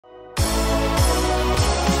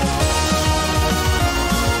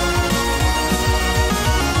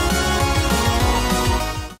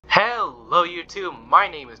YouTube, my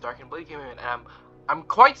name is Dark and Bleak, and I'm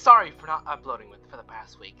quite sorry for not uploading for the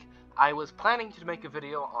past week. I was planning to make a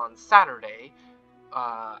video on Saturday,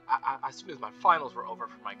 as soon as my finals were over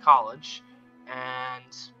for my college,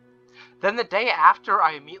 and then the day after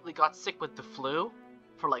I immediately got sick with the flu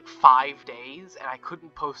for like 5 days, and I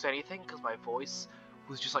couldn't post anything because my voice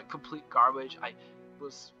was just like complete garbage. I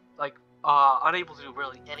was like unable to do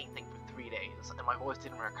really anything for 3 days, and my voice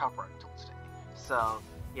didn't recover until today. So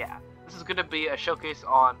yeah, this is going to be a showcase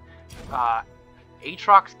on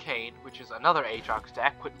Aatrox Kayn, which is another Aatrox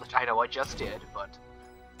deck, which I know I just did, but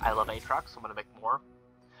I love Aatrox, so I'm going to make more.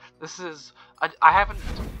 This is I've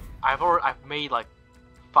made like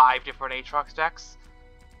 5 different Aatrox decks.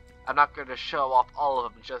 I'm not going to show off all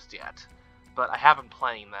of them just yet, but I have been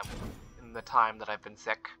playing them in the time that I've been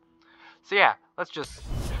sick. So yeah, let's just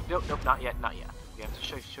nope, not yet. We have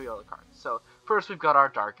to show you all the cards. So first we've got our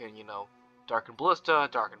Darken, Darken Ballista,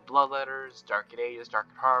 Darken Bloodletters, Darken Aegis,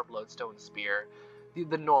 Darken Heart, Bloodstone, Spear,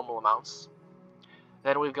 the normal amounts.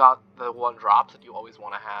 Then we've got the 1-drops that you always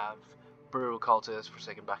want to have. Brew, Cultist,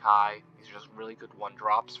 Forsaken Black Eye. These are just really good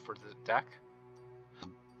 1-drops for the deck.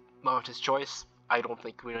 Momentous Choice. I don't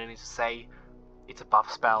think we need to say. It's a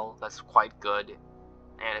buff spell that's quite good,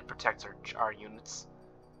 and it protects our units.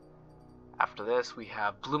 After this, we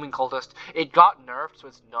have Blooming Cultist. It got nerfed, so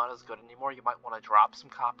it's not as good anymore. You might want to drop some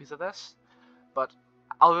copies of this. But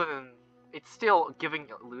other than, it's still giving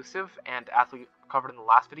elusive, and as we covered in the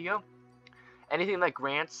last video, anything that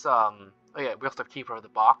grants, oh yeah, we also have Keeper of the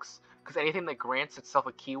Box, because anything that grants itself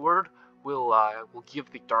a keyword will give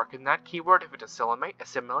the Darken that keyword if it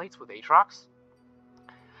assimilates with Aatrox.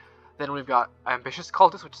 Then we've got Ambitious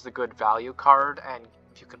Cultist, which is a good value card, and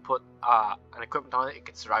if you can put an equipment on it, it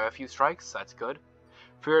can survive a few strikes, so that's good.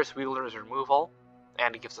 Furious Wielder's removal,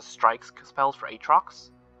 and it gives us strikes spells for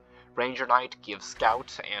Aatrox. Ranger Knight gives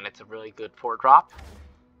Scout, and it's a really good 4-drop.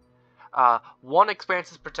 1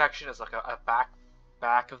 Expanse's Protection is like a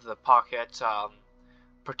back of the pocket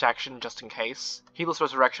protection just in case. Heedless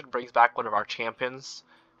Resurrection brings back one of our champions,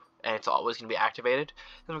 and it's always going to be activated.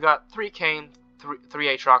 Then we've got 3 Kayn, 3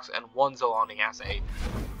 Aatrox, and 1 Zolani as a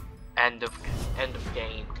end of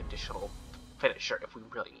game conditional finisher if we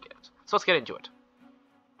really need it. So let's get into it.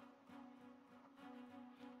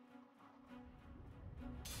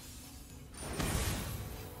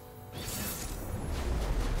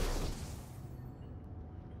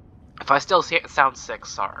 If I still sound sick,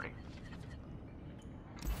 sorry.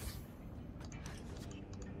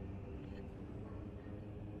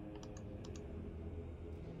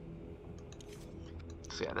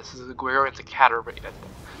 So yeah, this is we're into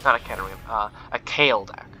not a Kayle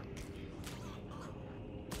deck.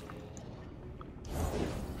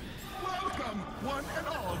 Welcome, one and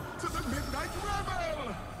all, to the Midnight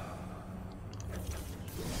Rebel!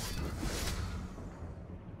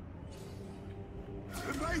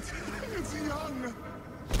 The night is young.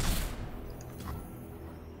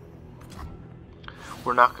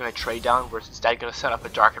 We're not going to trade down. We're instead going to set up a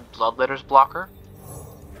Darken Bloodletters blocker.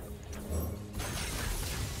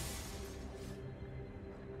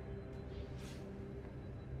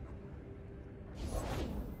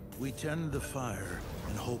 We tend the fire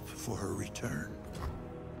and hope for her return.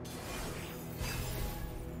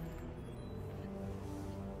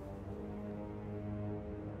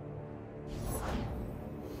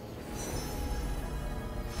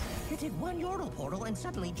 You did 1 Yordle portal and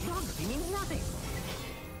suddenly geography means nothing.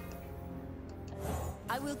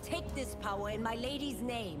 I will take this power in my lady's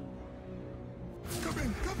name. Come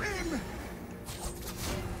in, come in!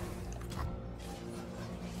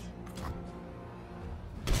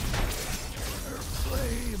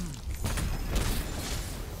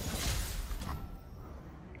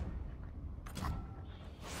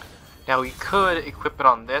 Now we could equip it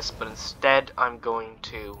on this, but instead I'm going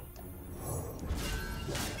to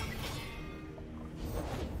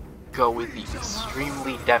go with the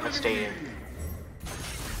extremely devastating.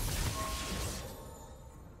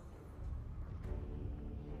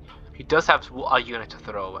 He does have a unit to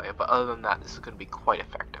throw away, but other than that, this is going to be quite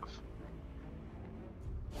effective.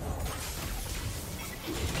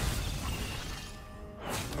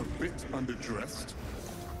 A bit underdressed.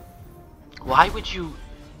 Why would you?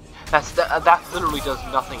 That literally does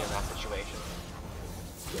nothing in that situation.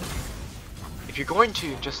 If you're going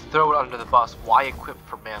to just throw it under the bus, why equip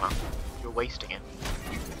for mana? You're wasting it.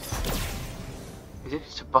 Is it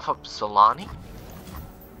to buff up Zolani?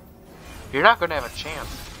 You're not going to have a chance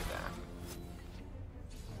to do that.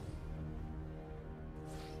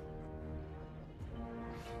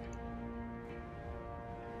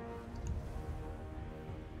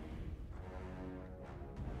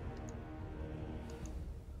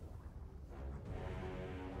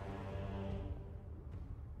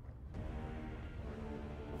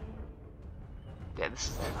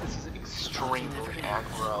 this is extremely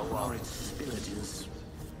aggro.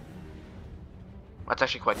 That's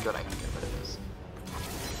actually quite good. I can get rid of this.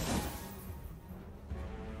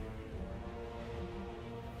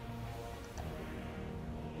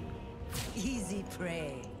 Easy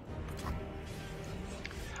prey.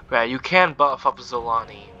 Yeah, you can buff up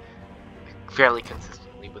Zolani fairly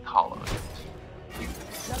consistently with Hollow.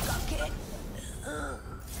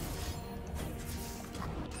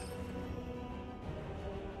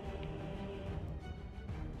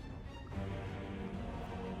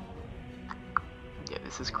 Yeah,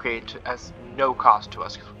 this is created as no cost to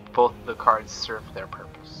us because both the cards serve their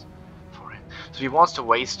purpose for it. So if he wants to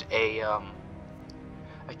waste a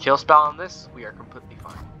kill spell on this, we are completely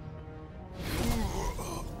fine.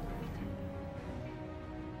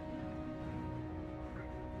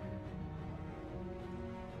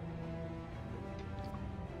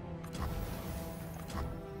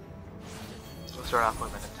 So we'll start off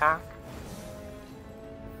with an attack.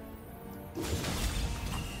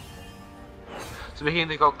 So we can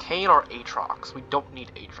either go Kayn or Aatrox. We don't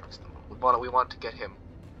need Aatrox though. We want to get him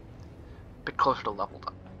a bit closer to leveled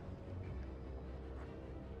up.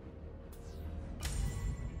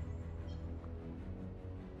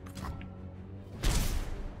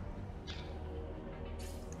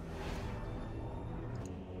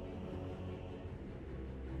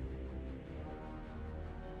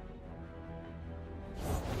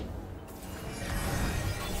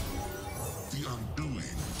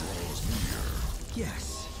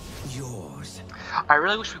 Yes, yours. I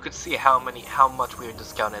really wish we could see how much we had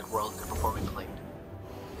discounted World before we played.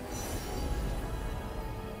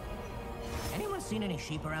 Anyone seen any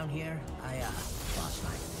sheep around here? I lost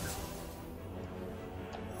mine.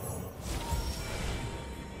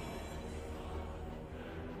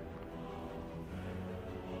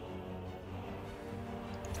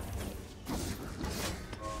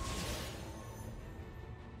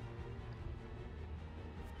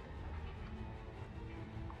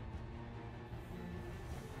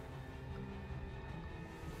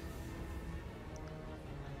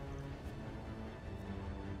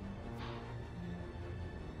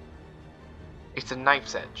 It's a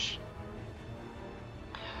knife's edge.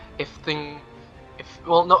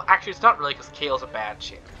 Well, no, actually, it's not really because Kale's a bad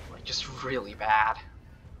chick. Like, just really bad.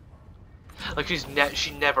 Like,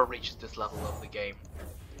 she never reaches this level of the game.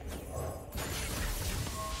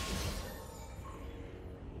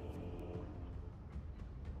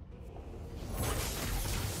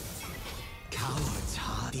 Cowards,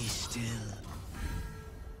 be still.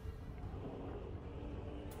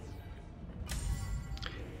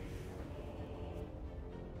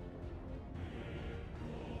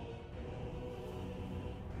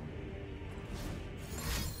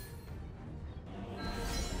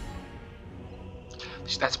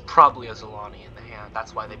 That's probably a Zolani in the hand.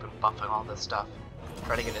 That's why they've been buffing all this stuff,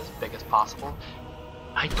 trying to get it as big as possible.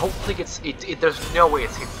 I don't think there's no way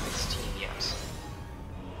it's hit 16 yet.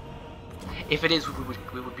 If it is,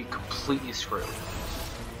 we would be completely screwed.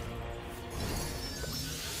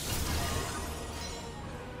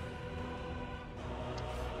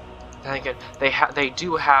 Then again, they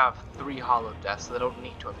do have 3 Hollow Deaths, so they don't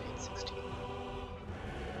need to have hit 16.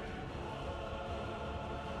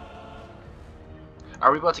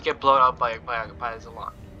 Are we about to get blown out by a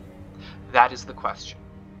Zolani? That is the question.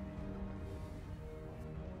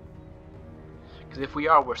 Because if we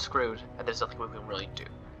are, we're screwed, and there's nothing we can really do.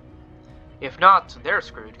 If not, they're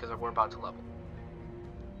screwed because we're about to level.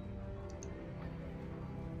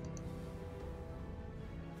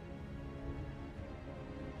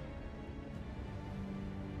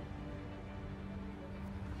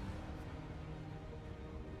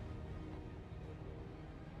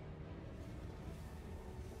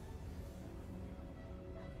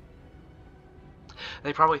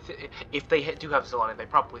 They probably, if they do have Zolani, they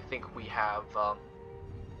probably think we have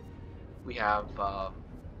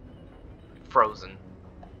Frozen.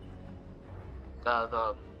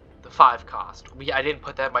 The 5 cost. I didn't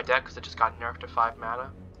put that in my deck because it just got nerfed to 5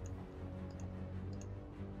 mana.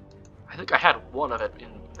 I think I had one of it in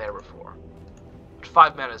there before. But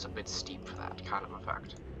 5 mana is a bit steep for that kind of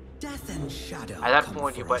effect. Death and shadow. At that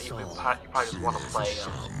point, you probably just want to play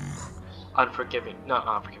Unforgiving, not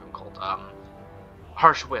Unforgiving Cold.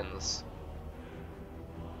 Harsh Winds.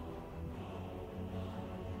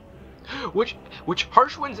 Which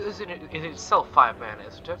Harsh Winds is in itself 5 mana,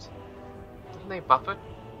 isn't it? Didn't they buff it?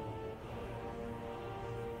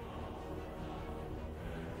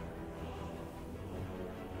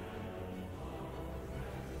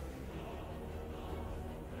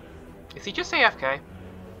 Is he just AFK?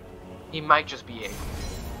 He might just be AFK.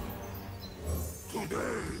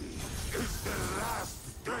 Today, is the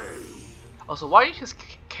last day. Also, why does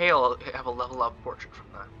Kale have a level up portrait from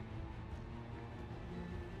that?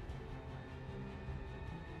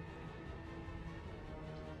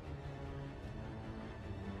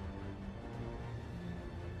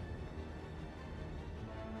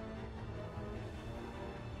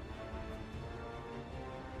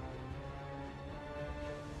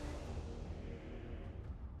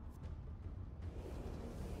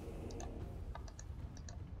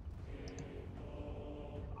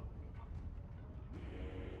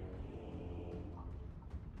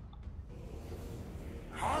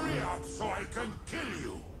 Hurry up so I can kill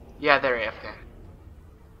you. Yeah, they're AFK.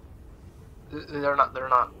 They're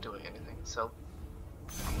not doing anything, so.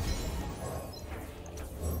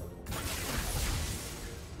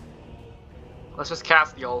 Let's just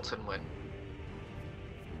cast the ult and win.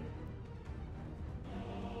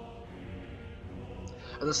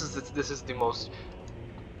 And this is the most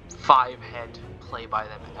 5-head play by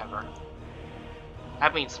them ever.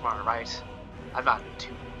 That means smart, right? I'm not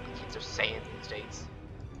too the kids are saying these days.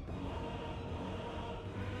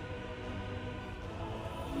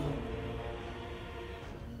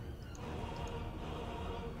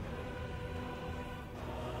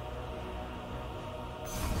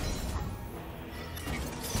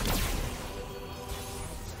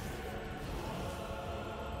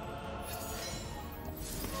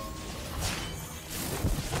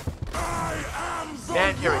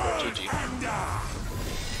 And here we go, GG.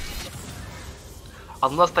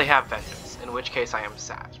 Unless they have vengeance, in which case I am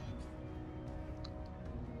sad.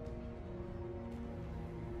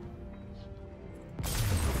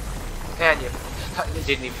 And yeah, they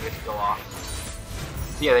didn't even get to go off.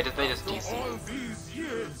 So yeah, they just DC. All these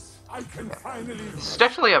years, I can finally. This is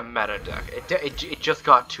definitely a meta deck. It just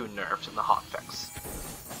got too nerfed in the hotfix.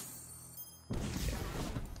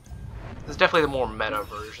 This is definitely the more meta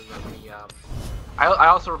version of the. I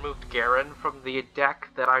also removed Garen from the deck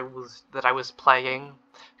that I was playing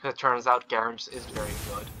because it turns out Garen is very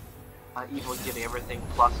good. Even giving everything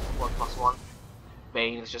 +1/+1.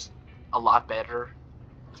 Bane is just a lot better.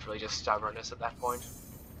 It's really just stubbornness at that point.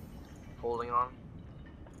 Holding on.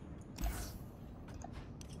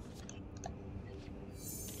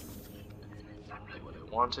 Not really what I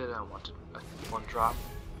wanted. I wanted a 1-drop.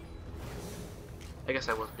 I guess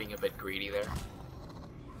I was being a bit greedy there.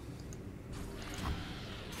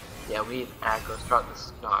 Yeah, we need aggro start.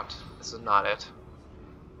 This is not it.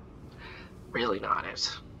 Really not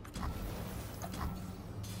it.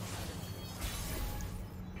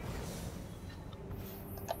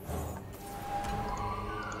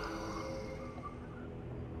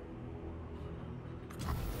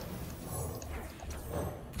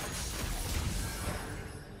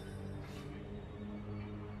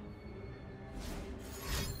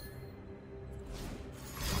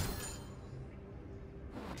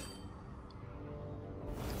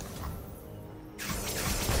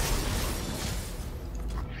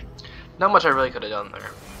 Not much I really could have done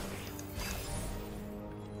there.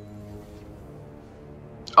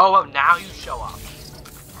 Oh, well, now you show up.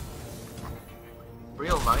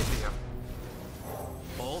 Real nice of you.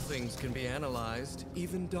 All things can be analyzed,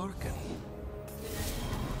 even darkened.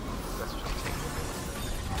 Let's just take it.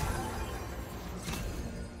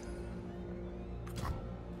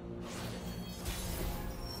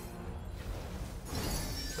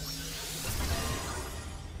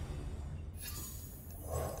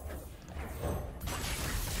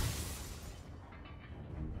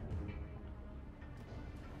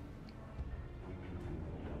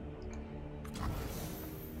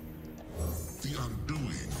 The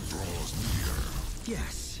undoing draws near.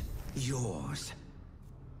 Yes, yours.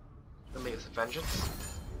 Let me use vengeance.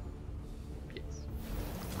 Yes.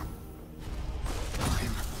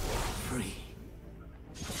 I'm free.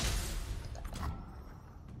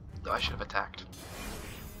 Oh, I should have attacked.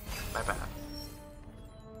 My bad.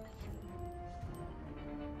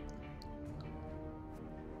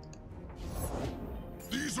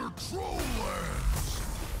 These are troll lands.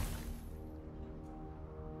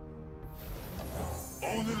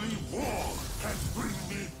 Only war can bring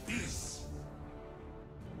me peace.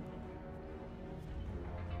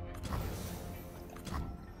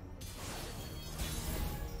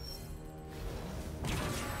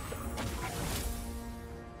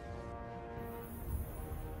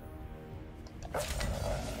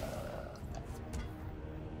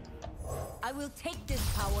 I will take this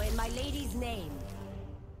power in my lady's name.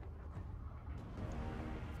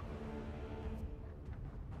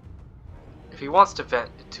 If he wants to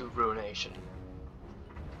vent to Ruination.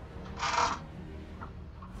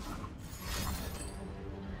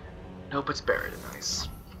 Nope, it's buried in ice.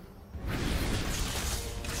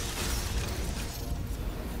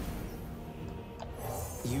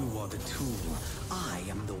 You are the tool. I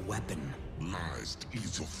am the weapon. Lies to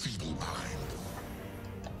ease your feeble mind.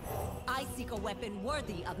 I seek a weapon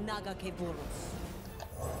worthy of Naga Kevorus.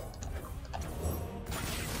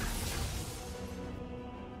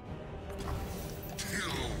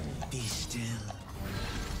 Be still.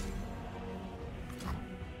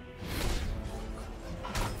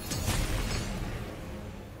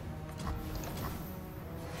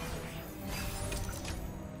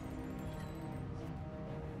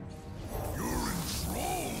 You're in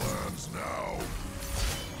troll lands now.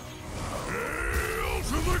 Hail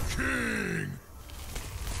to the king!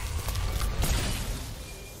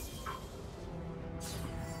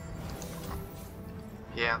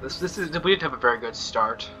 Yeah, this is we didn't have a very good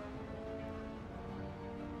start.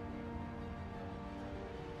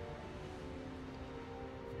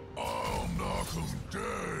 I'll knock 'em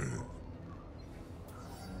dead.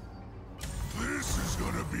 This is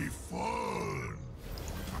gonna be fun.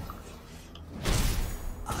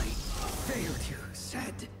 I failed you,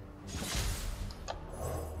 said.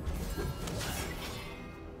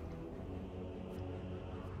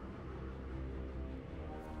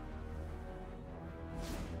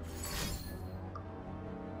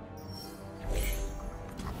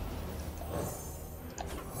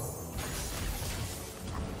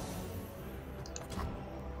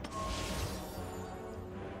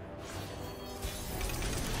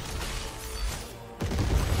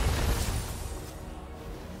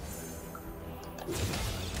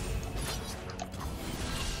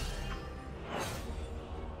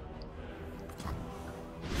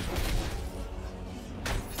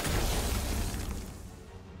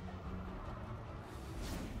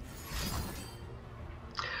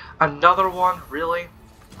 Another one? Really?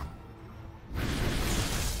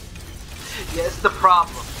 Yeah, it's the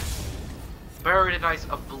problem. Buried in Ice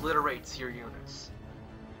obliterates your units.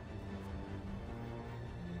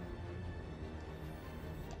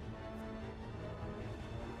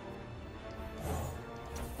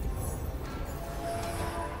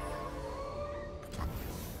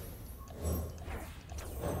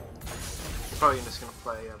 Probably just gonna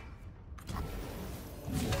play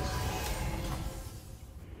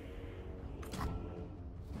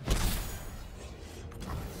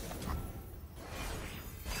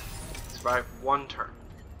survive one turn.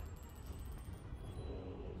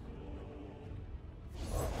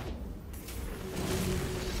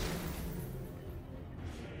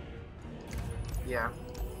 Yeah.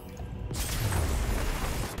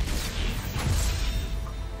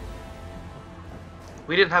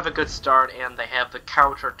 We didn't have a good start, and they have the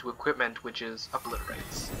counter to equipment, which is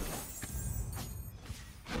obliterates.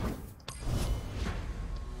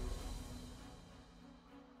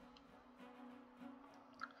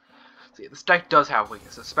 See, this deck does have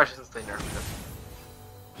weaknesses, especially since they nerfed it.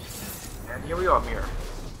 And here we are, Mirror.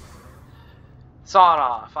 Sawed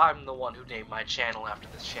off. I'm the one who named my channel after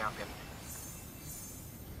this champion.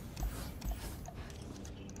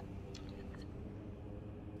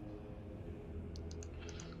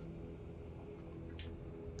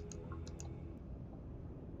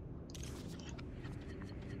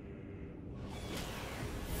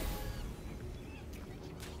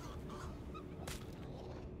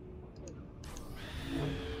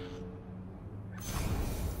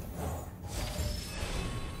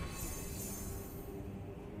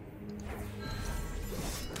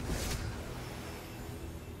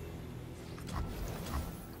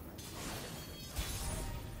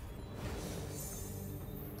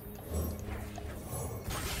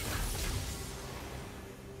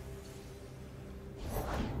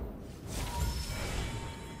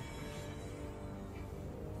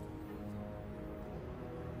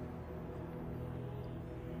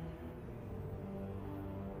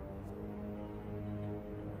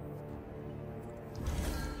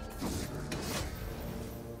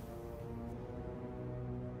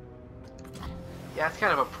 Yeah, it's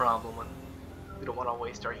kind of a problem when we don't want to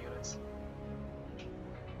waste our units.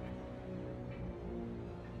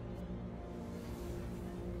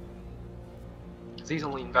 Because he's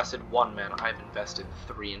only invested 1 mana, I've invested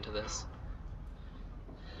 3 into this.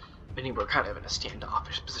 Meaning we're kind of in a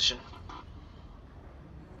standoffish position.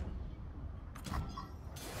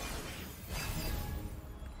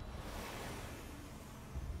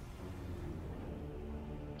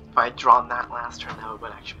 If I had drawn that last turn, that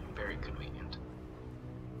would have actually been very convenient.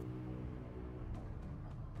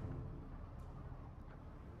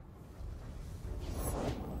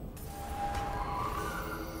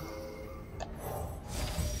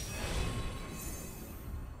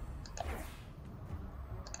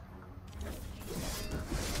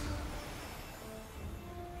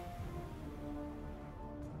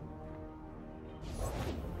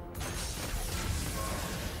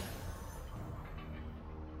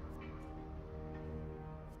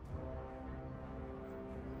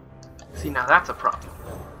 See, now that's a problem.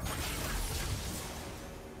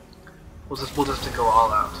 We'll just go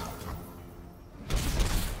all out.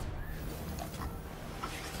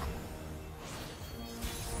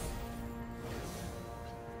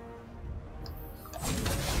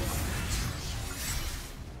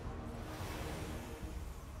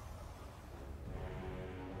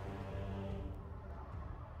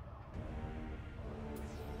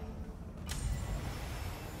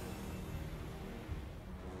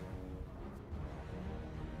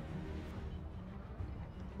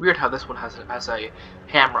 Weird how this one has a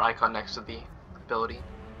hammer icon next to the ability.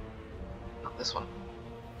 Not this one.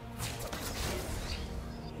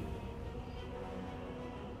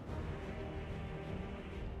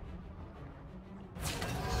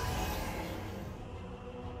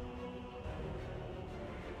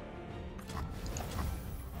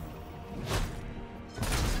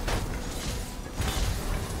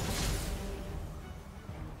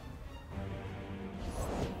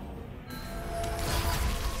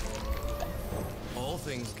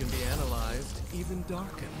 Things can be analyzed, even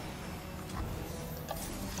darkened.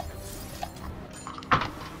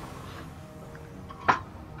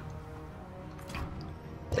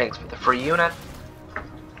 Thanks for the free unit.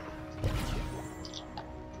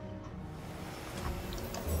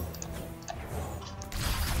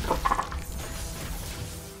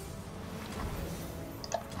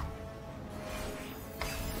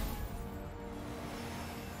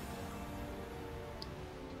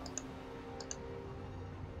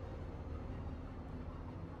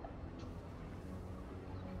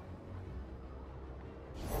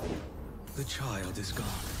 The child is gone.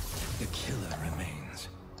 The killer remains.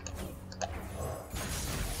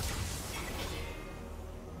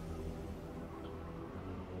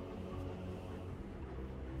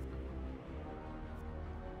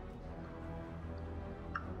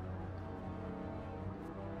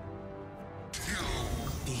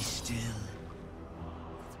 Be still.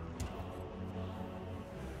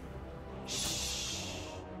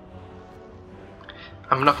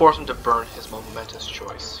 I'm gonna force him to burn his momentous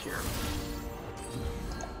choice here.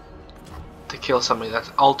 To kill somebody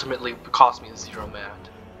that's ultimately cost me 0 mana.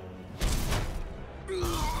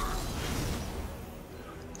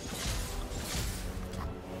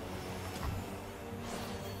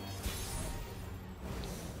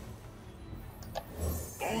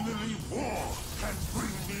 Only war can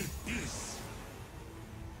bring me peace.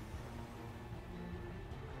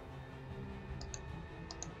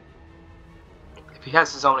 If he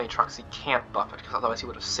has his own Aatrox, he can't buff it, because otherwise he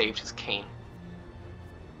would have saved his Kayn.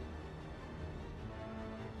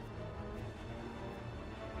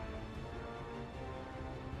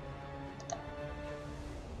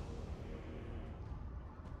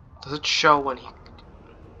 Does it show when he...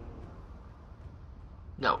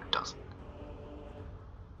 No, it doesn't.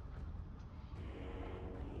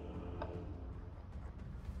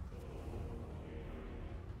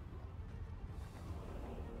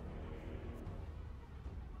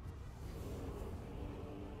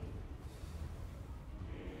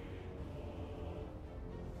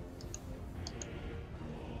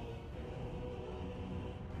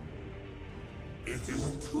 It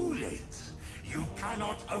is too late. You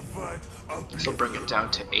cannot avert oblivion. This will bring it down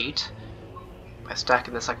to 8. By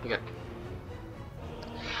stacking this, I can get...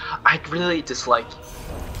 I really dislike...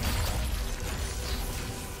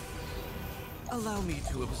 Allow me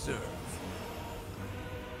to observe.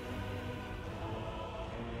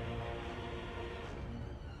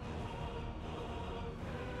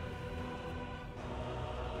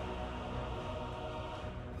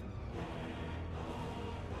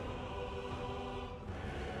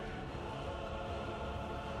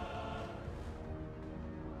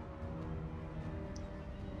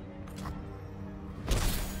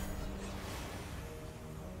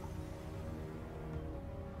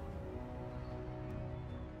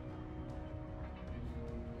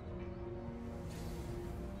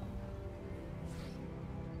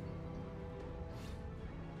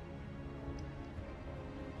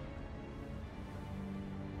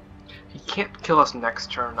 He can't kill us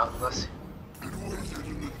next turn unless...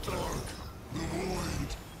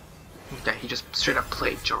 Okay, he just straight up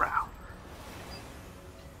played Jarrell.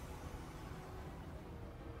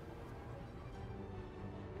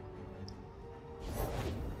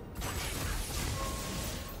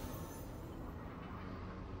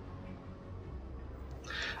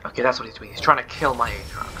 Okay, that's what he's doing. He's trying to kill my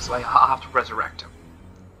Aatrox, so I'll have to resurrect him.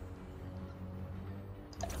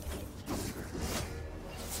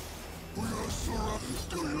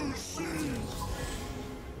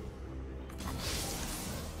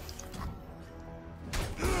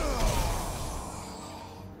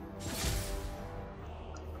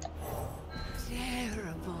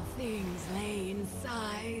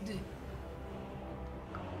 dead.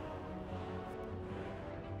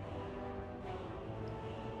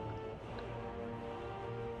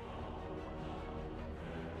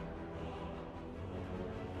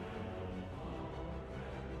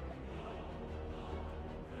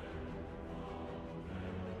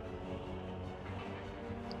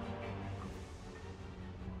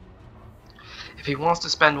 If he wants to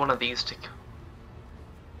spend one of these to...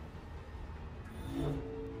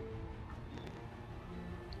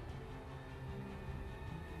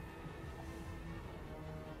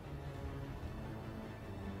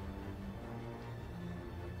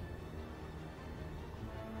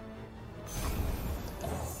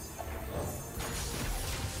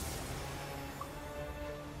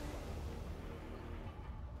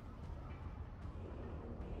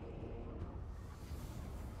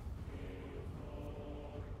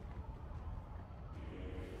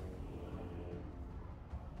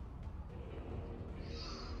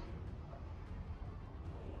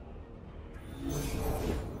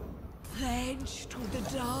 Pledge to the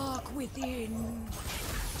dark within.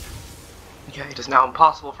 Okay, it is now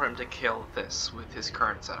impossible for him to kill this with his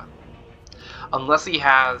current setup. Unless he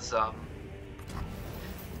has,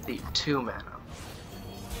 the 2 mana.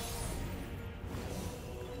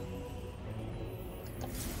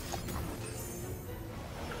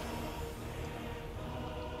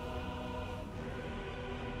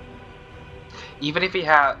 Even if he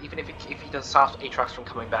does stop Aatrox from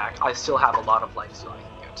coming back, I still have a lot of life still I can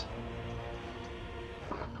get.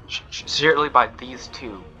 Certainly by these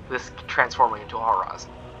two, this transforming into Auras.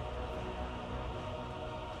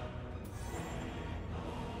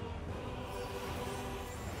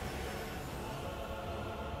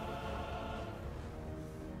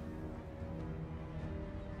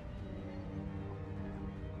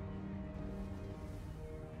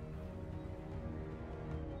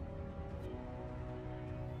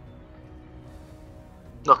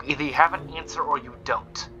 Look, either you have an answer or you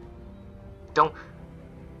don't.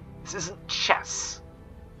 This isn't chess.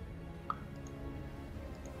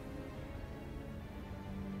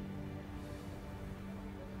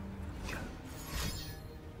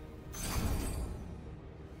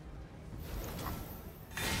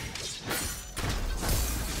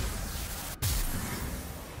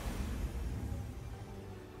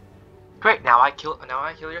 Great, now I kill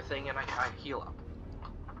your thing and I heal up.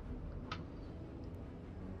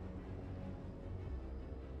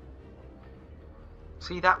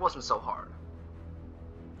 See, that wasn't so hard.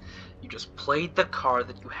 You just played the card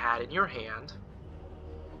that you had in your hand.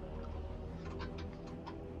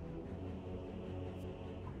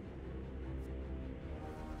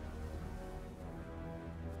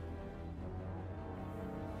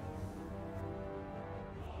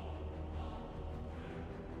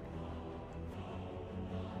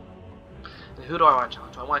 And who do I want to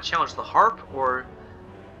challenge? Do I want to challenge the Harp or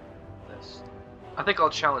this? I think I'll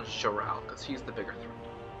challenge Joral, because he's the bigger threat.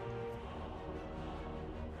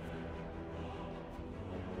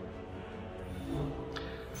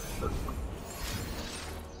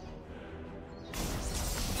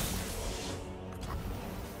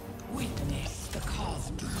 Witness the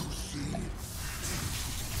cosmos.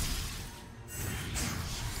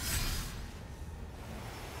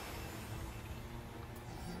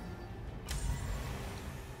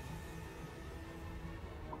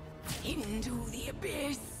 Into the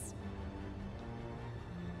abyss.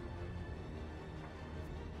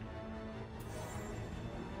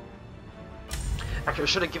 Actually, I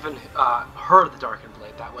should have given her the Darkened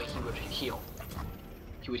Blade. That way he would heal.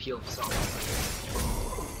 He would heal himself.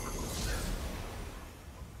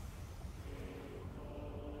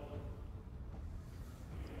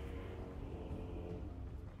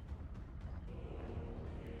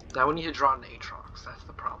 Now we need to draw an Aatrox. That's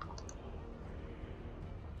the problem.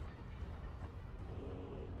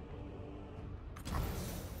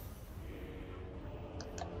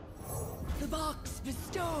 The box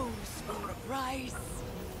bestows for a price.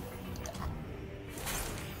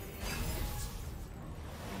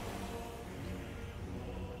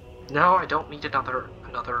 No, I don't need another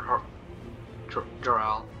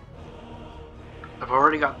Joral. I've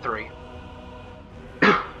already got 3.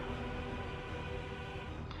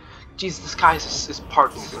 Jesus, this guy is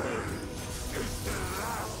parts.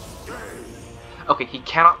 Okay, he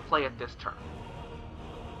cannot play it this turn.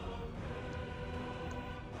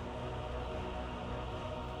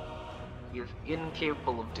 He is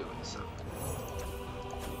incapable of doing so.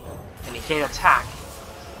 And he can't attack.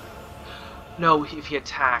 No, if he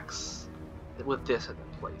attacks with this, it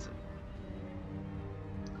plays it.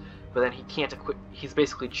 But then he can't equip. He's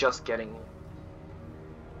basically just getting.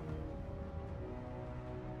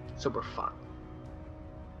 So we're fine.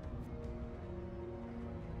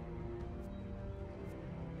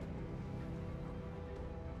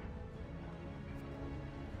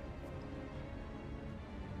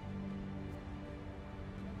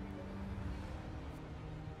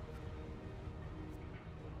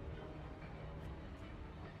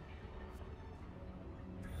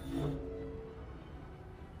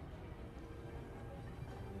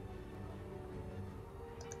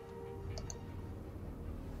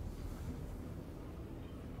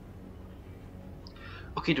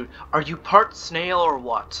 Okay, dude, are you part snail or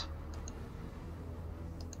what?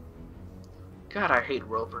 God, I hate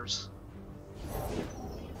ropers.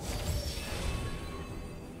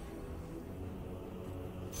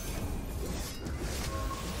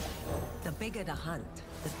 The bigger the hunt,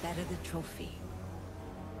 the better the trophy.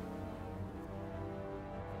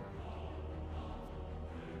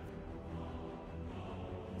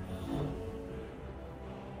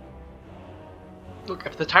 Look,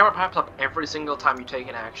 if the timer pops up every single time you take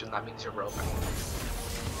an action, that means you're roping.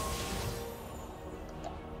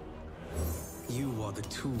 You are the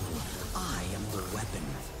tool. I am the weapon.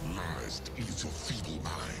 Lies to ease your feeble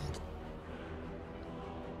mind.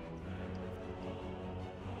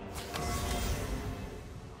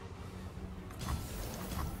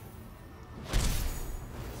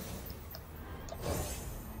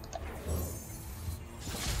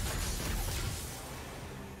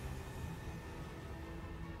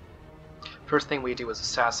 First thing we do is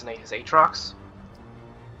assassinate his Aatrox.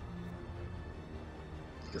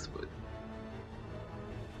 Because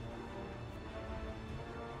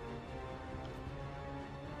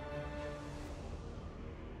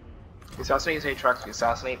we assassinate his Aatrox, we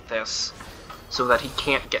assassinate this, so that he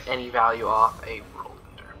can't get any value off a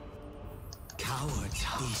Whirlwinder. Cowards,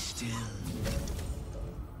 be still.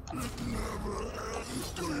 It never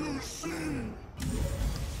ends till you sin.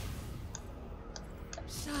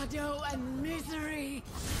 Shadow and misery.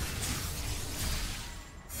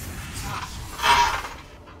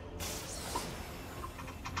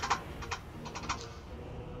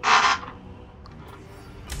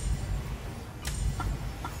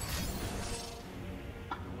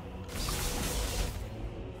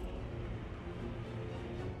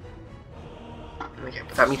 Okay,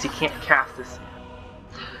 but that means he can't cast this.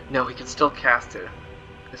 No, he can still cast it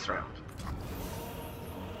this round.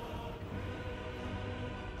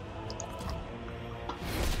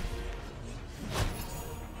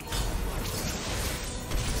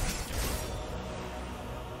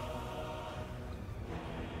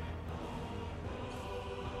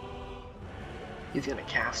 He's gonna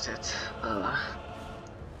cast it. The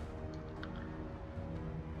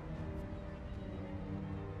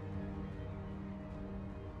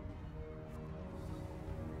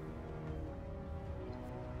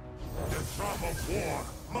drum of war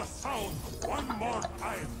must sound one more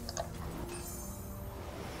time.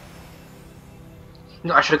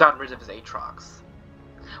 No, I should have gotten rid of his Aatrox.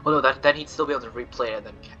 Well, no, then he'd still be able to replay it, and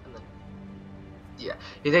then yeah,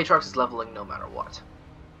 his Aatrox is leveling no matter what.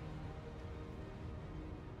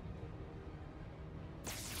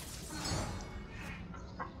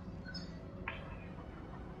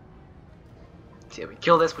 So yeah, we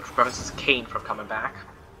kill this, which prevents his Kayn from coming back.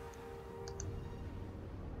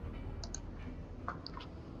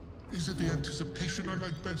 Is it the anticipation I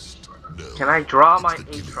like best? No. Can I draw it's my the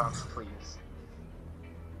killing. Aatrox, please?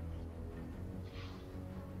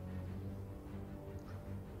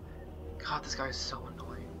 God, this guy is so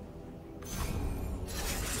annoying.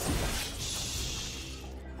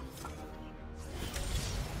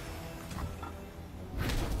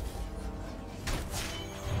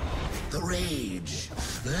 The rage.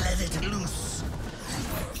 Let it loose.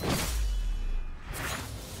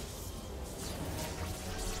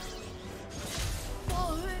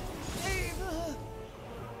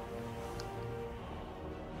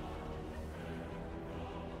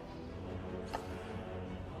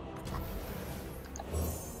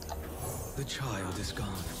 The child is gone.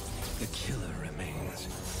 The killer remains.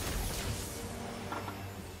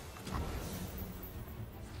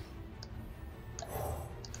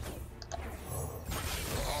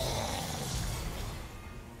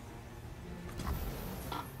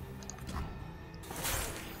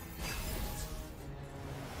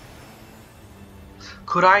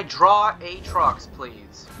 Could I draw Aatrox,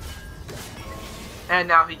 please? And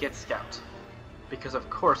now he gets Scout. Because of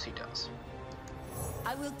course he does.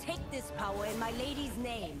 I will take this power in my lady's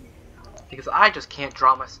name. Because I just can't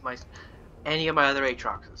draw any of my other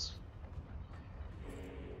Aatroxes.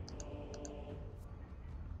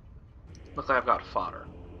 Looks like I've got fodder.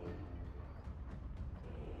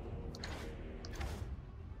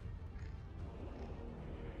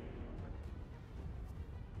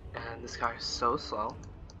 And this guy is so slow.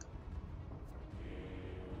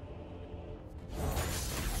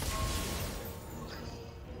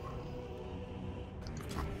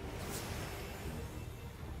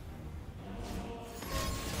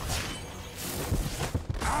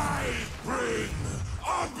 I bring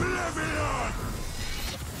oblivion!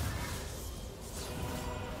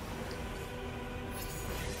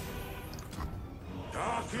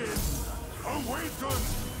 Darken! Awaken!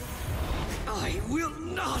 I will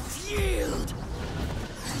not yield!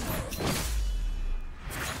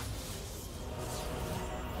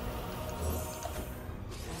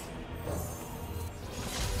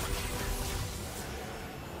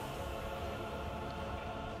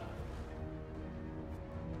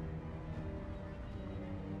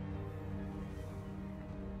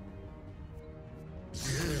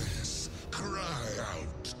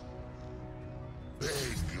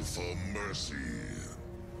 for mercy.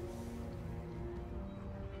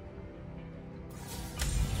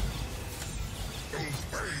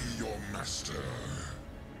 Obey your master.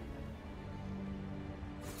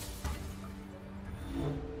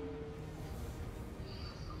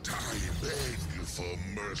 I beg for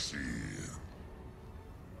mercy.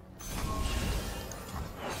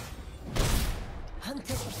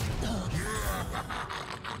 Hunted.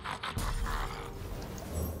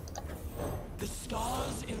 The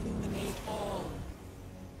stars illuminate all.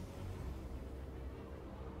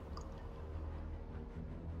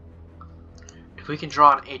 If we can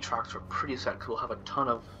draw an Aatrox, we're pretty set because we'll have a ton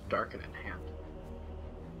of Darken in hand.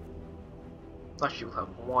 Actually, we'll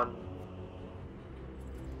have one.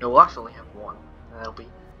 No, we'll actually only have one, and that'll be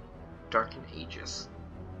Darken Aegis.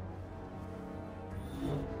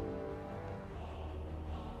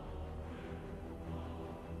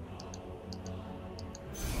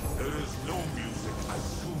 There is no music as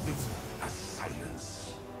soothing as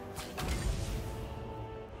silence.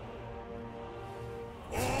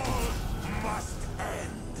 All must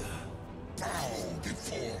end. Bow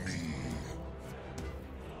before me.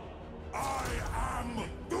 I am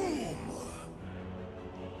doom.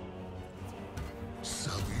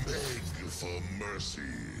 Beg for mercy.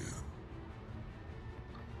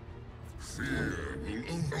 Fear will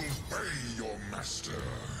obey your master.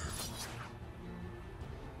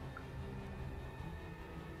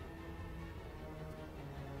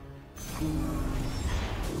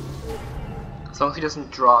 As long as he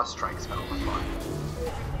doesn't draw a strike spell, we're fine.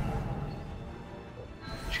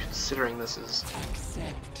 Considering this is...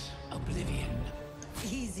 Accept oblivion.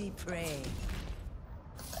 Easy prey.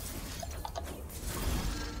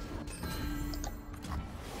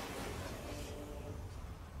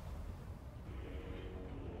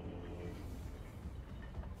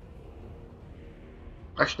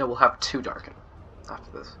 Actually, no, we'll have 2 Darken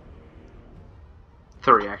after this.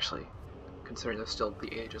 3, actually, considering there's still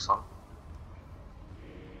the Aegis on.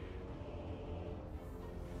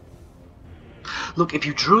 Look, if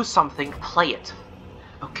you drew something, play it.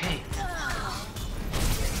 Okay.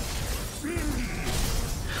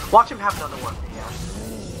 Watch him have another one, yeah.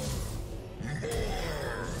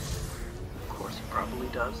 Of course, he probably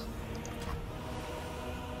does.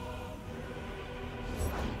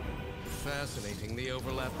 Fascinating, the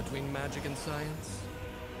overlap between magic and science.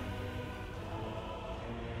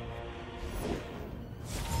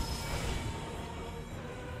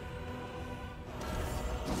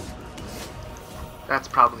 That's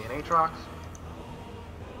probably an Aatrox.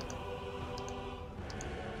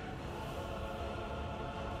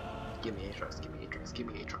 Give me Aatrox, give me Aatrox, give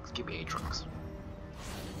me Aatrox, give me Aatrox.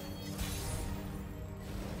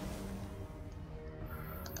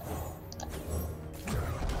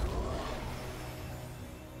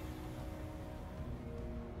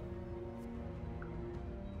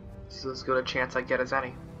 This is as good a chance I get as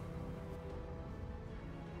any.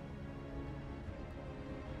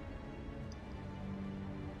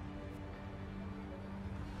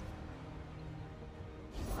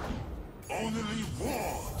 Only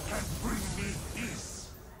war can bring me peace.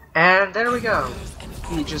 And there we go.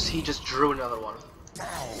 He just drew another one.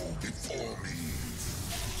 Bow before me.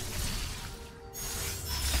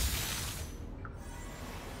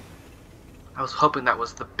 I was hoping that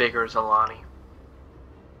was the bigger Zalani.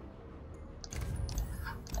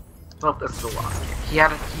 Well, that's the lot. He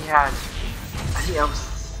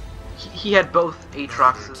had both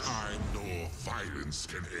Aatroxes. Time nor violence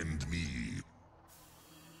can end me.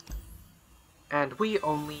 And we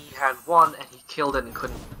only had one, and he killed it, and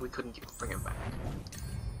we couldn't bring him back.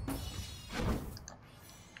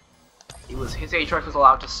 His Aatrox was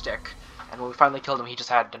allowed to stick, and when we finally killed him, he just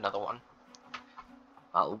had another one.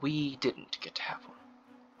 Well, we didn't get to have one.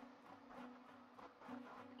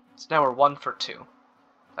 So now we're 1 for 2.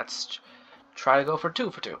 Let's try to go for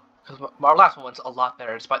 2 for 2. Because our last one was a lot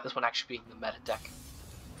better, despite this one actually being the meta deck.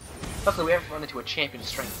 Luckily, we haven't run into a champion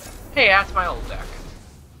strength. Hey, that's my old deck.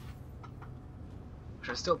 Which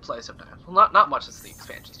I still play sometimes. Well, not much since the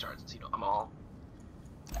expansion starts, since, you know, I'm all...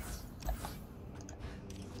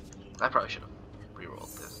 I probably should have re-rolled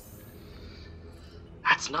this.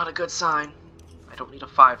 That's not a good sign. I don't need a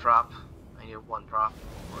 5-drop. I need a 1-drop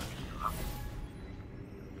or a 2-drop.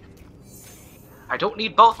 I don't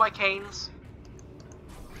need both my Kayns.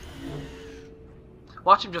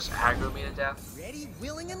 Watch him just aggro me to death. Ready,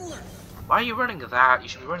 willing, and learning. Why are you running that? You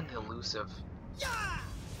should be running the elusive.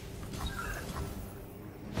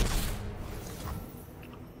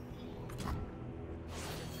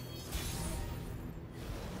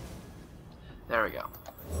 There we go.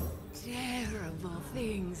 Terrible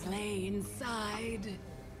things lay inside.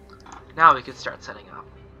 Now we can start setting up.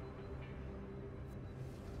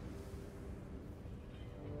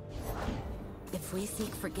 If we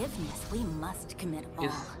seek forgiveness, we must commit all.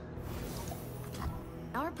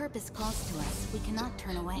 Our purpose calls to us. We cannot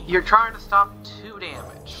turn away. You're trying to stop 2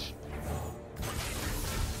 damage.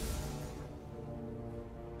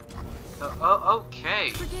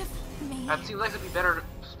 Okay. Forgive me. That seems like it'd be better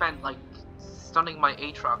to spend, like, stunning my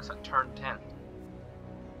Aatrox at turn 10.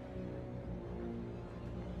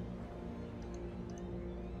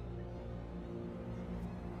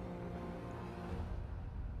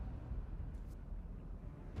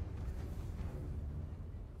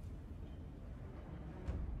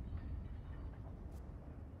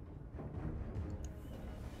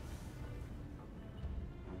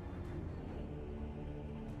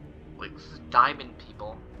 Like, this is diamond,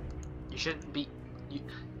 people. You shouldn't be you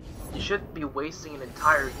shouldn't be wasting an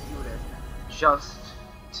entire unit just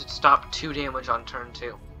to stop 2 damage on turn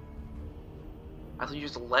 2. I thought you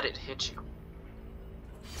just let it hit you.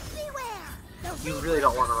 You really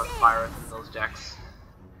don't want to run fire in those decks.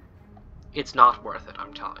 It's not worth it,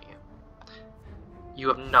 I'm telling you. You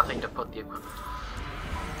have nothing to put the equipment on.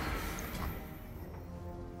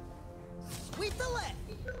 Sweep the leg!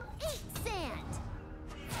 Eat sand!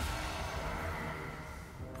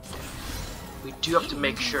 We do have to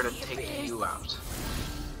make sure to take you out.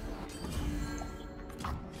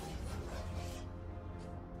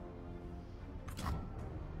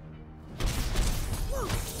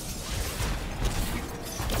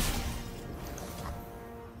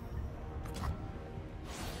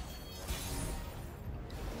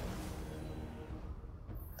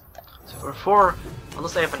 So for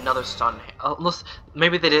unless they have another stun, unless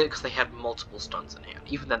maybe they did it because they had multiple stuns in hand.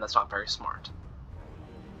 Even then, that's not very smart.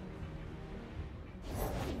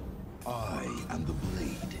 I am the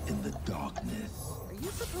blade in the darkness. Are you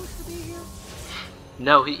supposed to be here?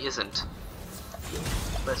 No, he isn't.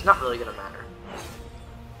 But it's not really gonna matter.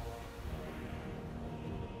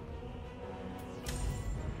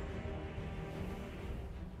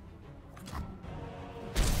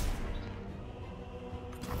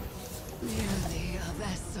 Merely a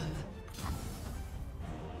vessel.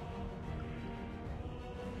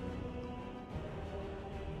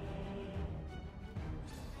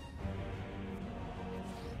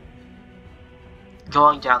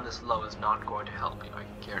 Going down this low is not going to help you, I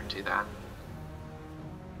can guarantee that.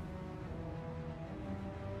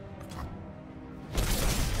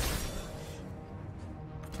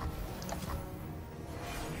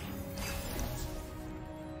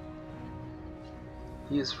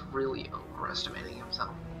 He is really overestimating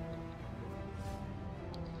himself.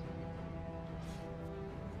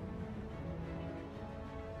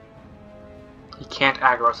 He can't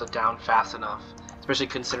aggro us down fast enough, especially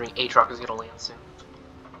considering Aatrox is going to land soon.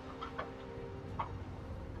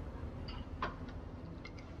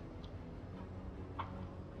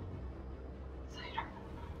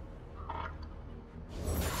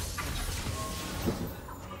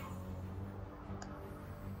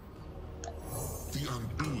 The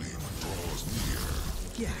undoing draws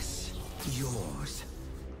near. Yes, yours.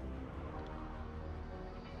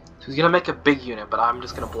 So he's gonna make a big unit, but I'm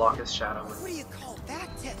just gonna block his shadow. What do you call that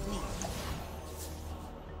technique?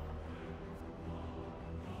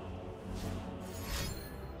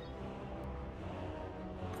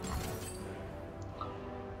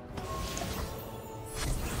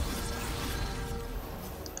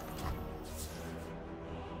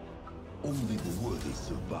 Only the worthy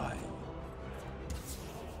survive.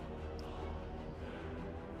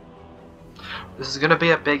 This is gonna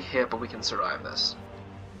be a big hit, but we can survive this.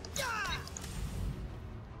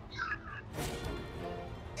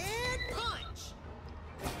 And punch!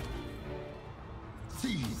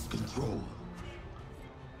 Seize control.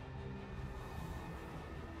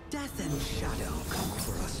 Death and shadow come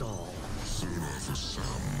for us all. Zero for some.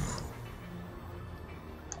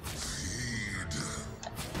 Feed.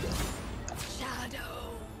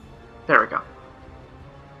 Shadow. There we go.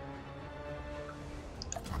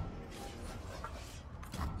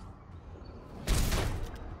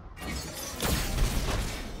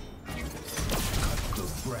 Cut the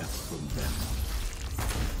breath from them.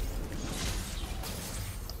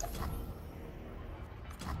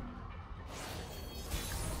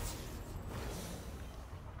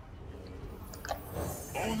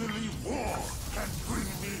 Only war can bring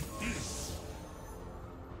me peace.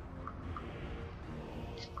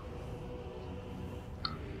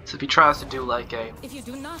 So if he tries to do like a... If you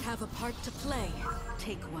do not have a part to play,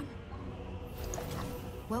 take one.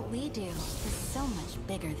 What we do is so much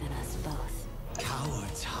bigger than us both.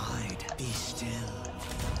 Cowards hide. Be still.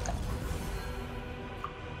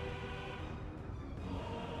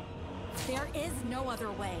 There is no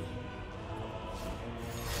other way.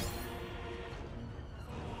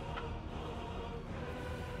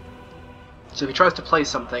 So if he tries to play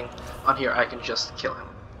something on here, I can just kill him.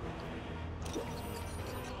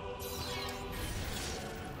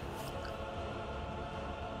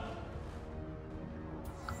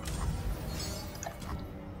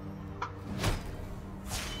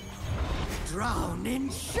 Drown in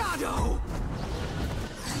shadow!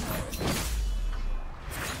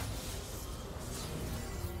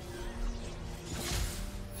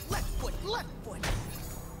 Left foot, left foot.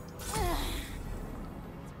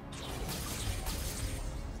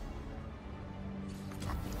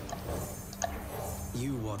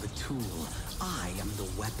 You are the tool. I am the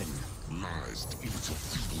weapon. Lies to each a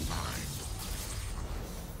feeble mind.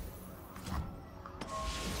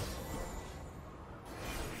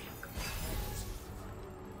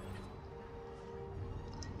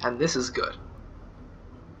 And this is good.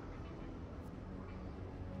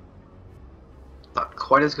 Not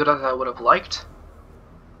quite as good as I would have liked.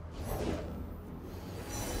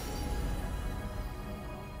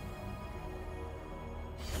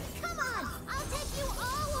 Come on, I'll take you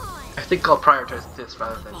all on. I think I'll prioritize this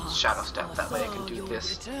rather than Shadow Step. That way I can do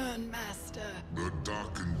this. Return, master. The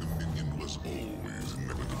darkened dominion was always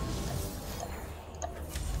inevitable.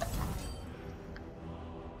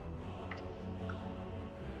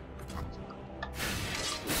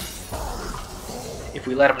 If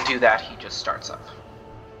we let him do that, he just starts up.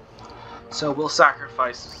 So we'll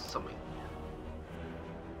sacrifice something.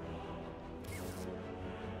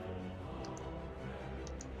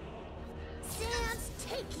 Sands,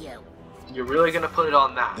 take you. You're really gonna put it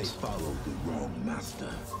on that? They followed the wrong master.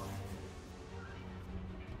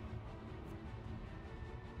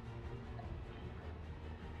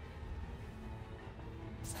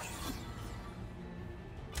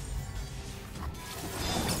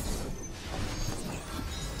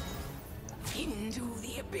 Into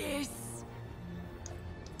the abyss.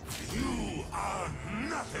 You are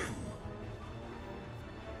nothing.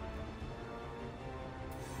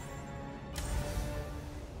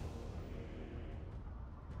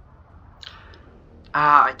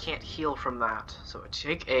 Ah, I can't heal from that. So I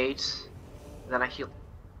take 8, then I heal.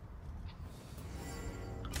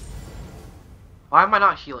 Why am I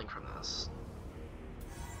not healing from this?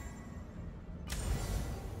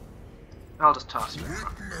 I'll just toss it.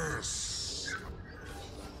 Witness.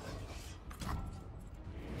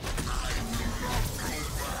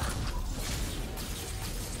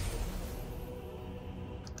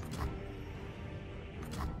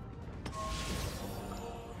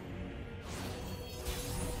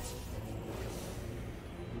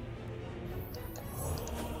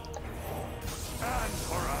 Stand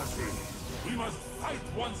for us. We must fight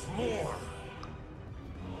once more.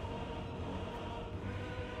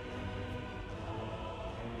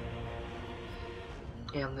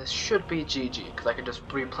 And this should be GG, because I can just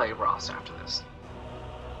replay Ross after this.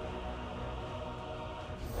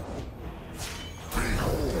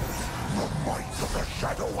 Behold the might of the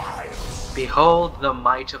Shadow Isles. Behold the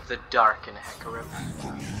might of the dark in Hecarim.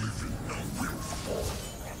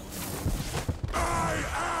 I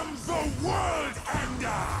am the World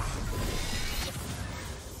Ender.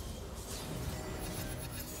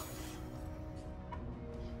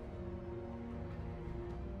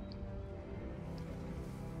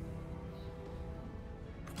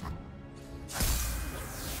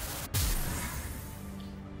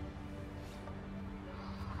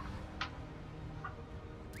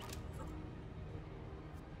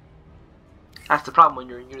 That's the problem when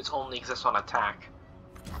your units only exist on attack.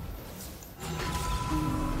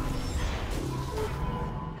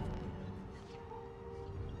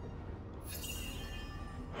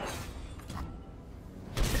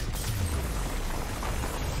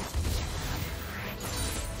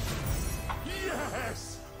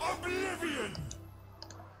 Yes, Oblivion.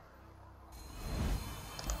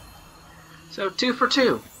 So 2 for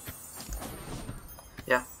 2.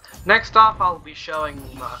 Yeah. Next off, I'll be showing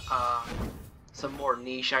some more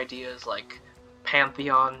niche ideas like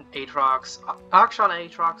Pantheon Aatrox. Action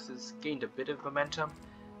Aatrox has gained a bit of momentum.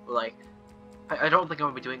 Like, I don't think I'm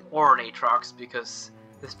gonna be doing Oran Aatrox because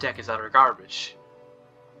this deck is utter garbage.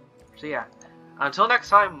 So yeah. Until next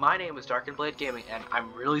time, my name is Darkenblade Gaming, and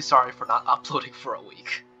I'm really sorry for not uploading for a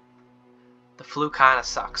week. The flu kinda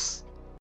sucks.